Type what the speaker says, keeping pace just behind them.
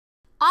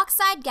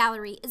OXIDE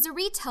Gallery is a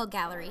retail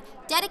gallery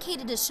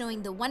dedicated to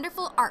showing the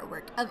wonderful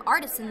artwork of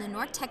artists in the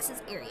North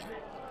Texas area.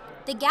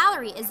 The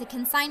gallery is a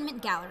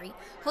consignment gallery,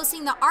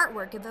 hosting the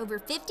artwork of over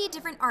 50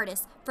 different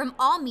artists from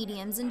all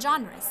mediums and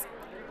genres.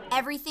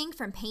 Everything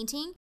from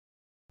painting,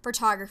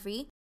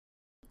 photography,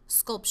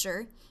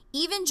 sculpture,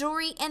 even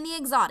jewelry and the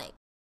exotic.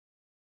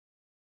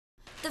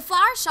 The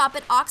flower shop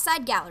at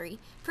OXIDE Gallery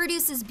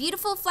produces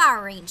beautiful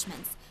flower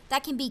arrangements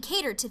that can be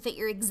catered to fit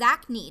your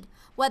exact need,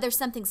 whether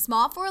something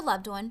small for a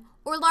loved one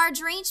or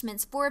large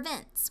arrangements for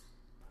events.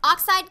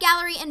 OXIDE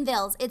Gallery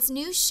unveils its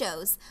new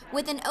shows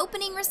with an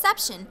opening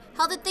reception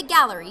held at the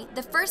gallery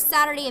the first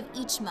Saturday of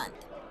each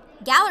month.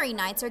 Gallery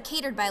nights are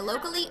catered by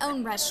locally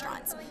owned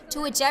restaurants, to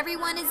which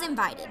everyone is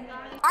invited.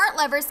 Art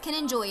lovers can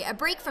enjoy a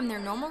break from their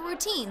normal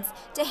routines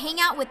to hang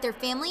out with their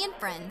family and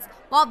friends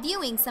while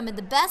viewing some of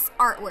the best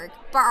artwork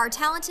by our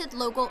talented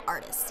local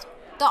artists.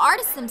 The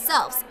artists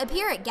themselves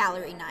appear at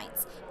gallery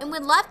nights and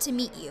would love to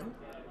meet you.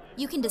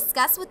 You can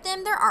discuss with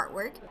them their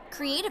artwork,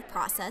 creative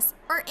process,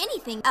 or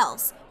anything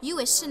else you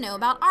wish to know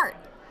about art.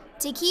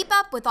 To keep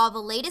up with all the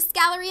latest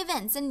gallery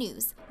events and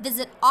news,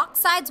 visit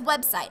OXIDE's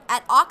website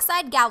at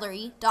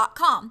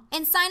oxidegallery.com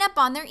and sign up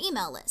on their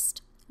email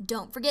list.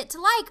 Don't forget to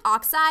like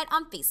OXIDE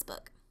on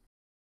Facebook.